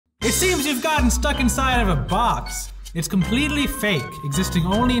It seems you've gotten stuck inside of a box. It's completely fake, existing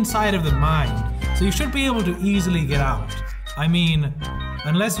only inside of the mind, so you should be able to easily get out. I mean,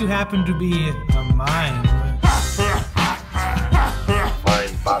 unless you happen to be a mime.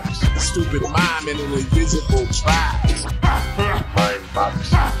 Mime Box. Stupid mime in an invisible tribe. Mime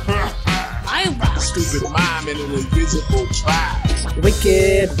Box. Mime Box. Stupid mime in an invisible tribe.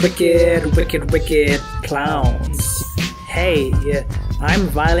 Wicked, wicked, wicked, wicked clowns. Hey, I'm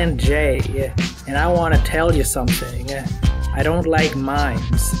Violent J, and I want to tell you something. I don't like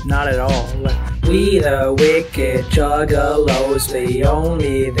mimes, not at all. We the wicked juggalos, the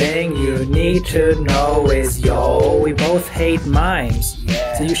only thing you need to know is yo, we both hate mimes.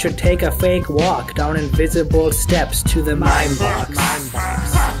 So you should take a fake walk down invisible steps to the Mime Box.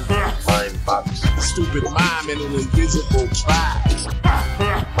 Mime Box. Stupid mime in an invisible tribe.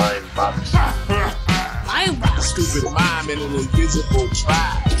 Mime Box. Mime Box. Stupid mime in an invisible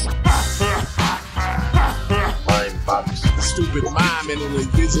tribe. Mime Box. Stupid mime in an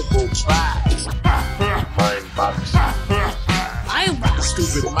invisible tribe. Mime Box. Mime Box.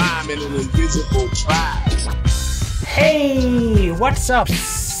 Stupid mime in an invisible tribe. Hey, what's up,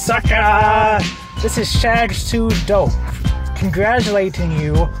 sucker? This is Shags 2 Dope, congratulating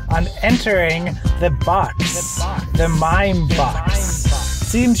you on entering the box, the Mime Box.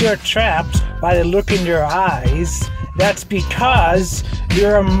 Seems you're trapped by the look in your eyes. That's because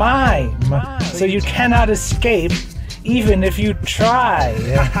you're a mime, so you cannot escape even if you try.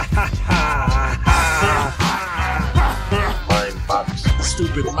 Mime Box.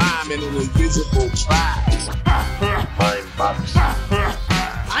 Stupid mime in an invisible tribe. Mime Box.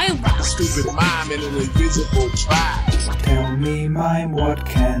 Mime Box. Stupid mime in an invisible tribe. Tell me, mime, what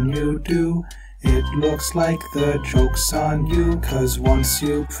can you do? It looks like the joke's on you, 'cause once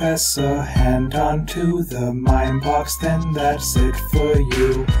you press a hand onto the Mime Box, then that's it for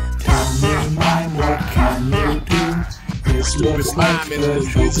you. Tell me, mime, what can you do? It looks like the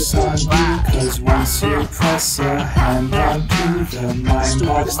joke's on you, 'cause once you press a hand onto the Mime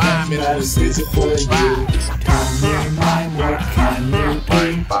Box, then that's it for you. Tell me, mime, what can you do?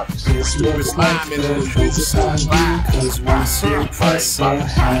 It looks like the joke's on you, 'cause once you press a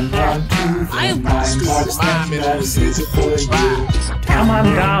hand onto the Mime Box, then that's it for you. Come on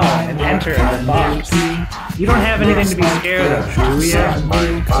down and enter the box. You don't have anything to be scared of, do ya?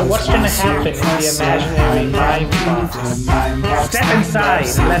 So what's gonna happen in the imaginary Mime Box? Step inside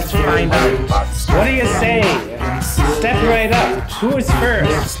and let's find out. What do you say? Step right up. Who is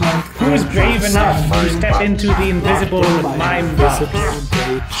first? Who is brave enough to step into the invisible Mime Box?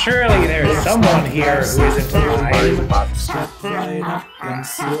 Surely there is someone here who isn't a mime. Step right up and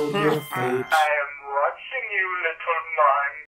seal your fate. I am